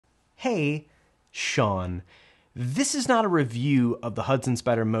Hey, Sean. This is not a review of the Hudson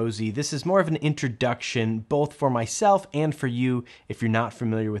Spider Mozzie. This is more of an introduction, both for myself and for you if you're not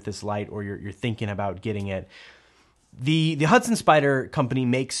familiar with this light or you're thinking about getting it. The Hudson Spider company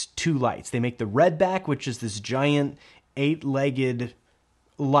makes two lights. They make the Redback, which is this giant 8-legged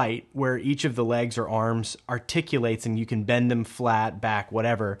light where each of the legs or arms articulates and you can bend them flat, back,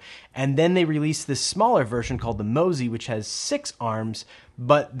 whatever. And then they release this smaller version called the Mozzie, which has 6 arms,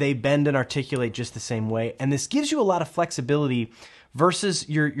 but they bend and articulate just the same way. And this gives you a lot of flexibility versus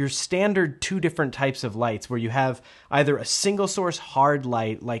your standard 2 different types of lights where you have either a single source hard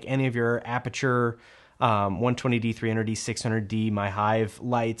light like any of your Aperture 120D, 300D, 600D, my Hive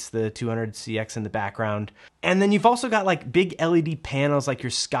lights, the 200CX in the background. And then you've also got like big LED panels like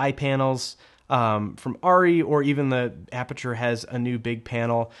your Sky panels from Ari, or even the Aperture has a new big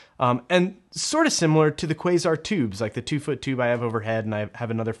panel. And sort of similar to the Quasar tubes, like the 2-foot tube I have overhead, and I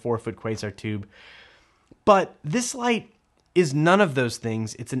have another 4-foot Quasar tube. But this light is none of those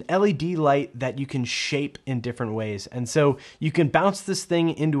things. It's an LED light that you can shape in different ways. And so you can bounce this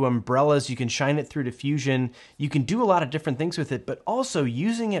thing into umbrellas, you can shine it through diffusion, you can do a lot of different things with it, but also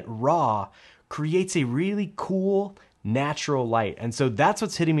using it raw creates a really cool, natural light. And so that's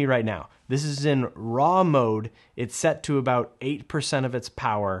what's hitting me right now. This is in raw mode. It's set to about 8% of its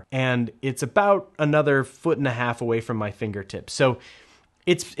power, and it's about another 1.5 feet away from my fingertips. So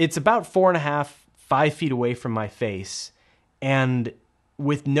it's about 4.5, 5 feet away from my face. And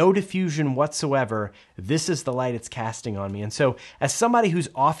with no diffusion whatsoever, this is the light it's casting on me. And so as somebody who's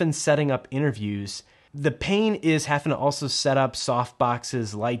often setting up interviews, the pain is having to also set up soft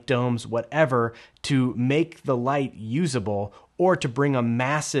boxes, light domes, whatever, to make the light usable, or to bring a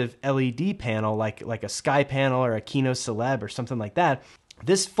massive LED panel like a Sky panel or a Kino Celeb or something like that.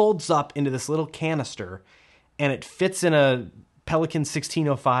 This folds up into this little canister, and it fits in a Pelican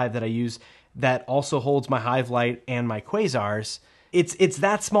 1605 that I use that also holds my Hive light and my Quasars. It's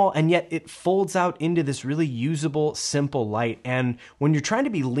that small, and yet it folds out into this really usable, simple light. And when you're trying to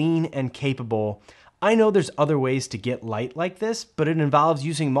be lean and capable, I know there's other ways to get light like this, but it involves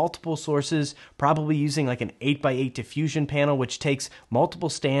using multiple sources, probably using like an 8x8 diffusion panel, which takes multiple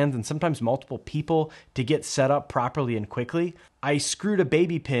stands and sometimes multiple people to get set up properly and quickly. I screwed a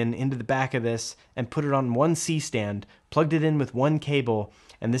baby pin into the back of this and put it on one C-stand, plugged it in with one cable,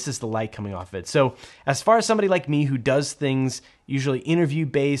 and this is the light coming off of it. So as far as somebody like me who does things usually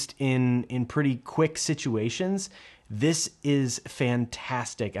interview-based in pretty quick situations, this is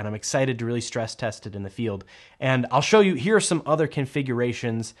fantastic, and I'm excited to really stress test it in the field. And I'll show you, here are some other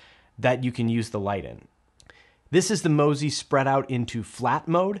configurations that you can use the light in. This is the Mozzie spread out into flat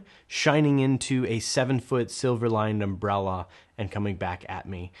mode, shining into a 7-foot silver-lined umbrella and coming back at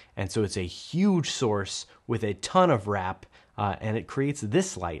me. And so it's a huge source with a ton of wrap, and it creates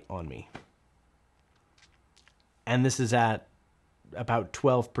this light on me. And this is at about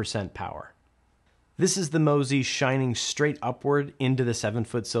 12% power. This is the Mozzie shining straight upward into the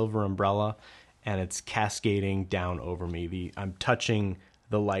 7-foot silver umbrella, and it's cascading down over me. I'm touching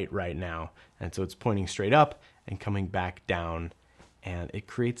the light right now, and so it's pointing straight up and coming back down, and it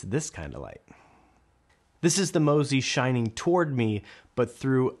creates this kind of light. This is the Mozzie shining toward me, but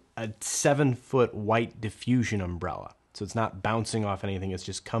through a 7-foot white diffusion umbrella. So it's not bouncing off anything, it's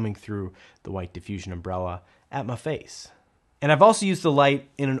just coming through the white diffusion umbrella at my face. And I've also used the light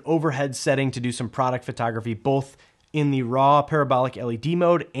in an overhead setting to do some product photography, both in the raw parabolic LED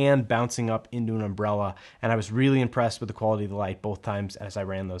mode and bouncing up into an umbrella. And I was really impressed with the quality of the light both times as I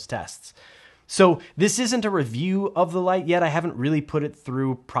ran those tests. So this isn't a review of the light yet. I haven't really put it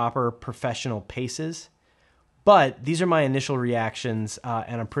through proper professional paces. But these are my initial reactions,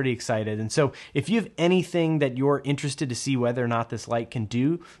 and I'm pretty excited. And so if you have anything that you're interested to see whether or not this light can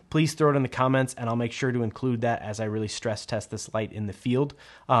do, please throw it in the comments, and I'll make sure to include that as I really stress test this light in the field.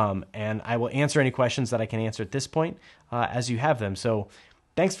 And I will answer any questions that I can answer at this point as you have them. So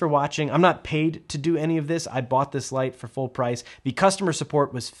thanks for watching. I'm not paid to do any of this. I bought this light for full price. The customer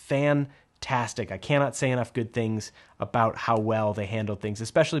support was fantastic. I cannot say enough good things about how well they handled things,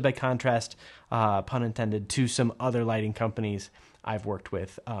 especially by contrast, pun intended, to some other lighting companies I've worked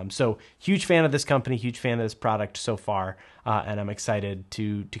with. So huge fan of this company, huge fan of this product so far, and I'm excited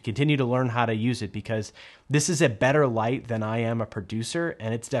to continue to learn how to use it, because this is a better light than I am a producer,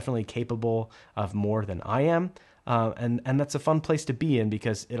 and it's definitely capable of more than I am. And that's a fun place to be in,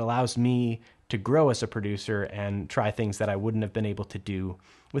 because it allows me to grow as a producer and try things that I wouldn't have been able to do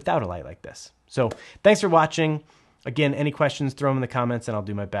without a light like this. So thanks for watching. Again, any questions, throw them in the comments and I'll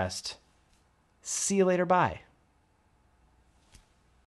do my best. See you later. Bye.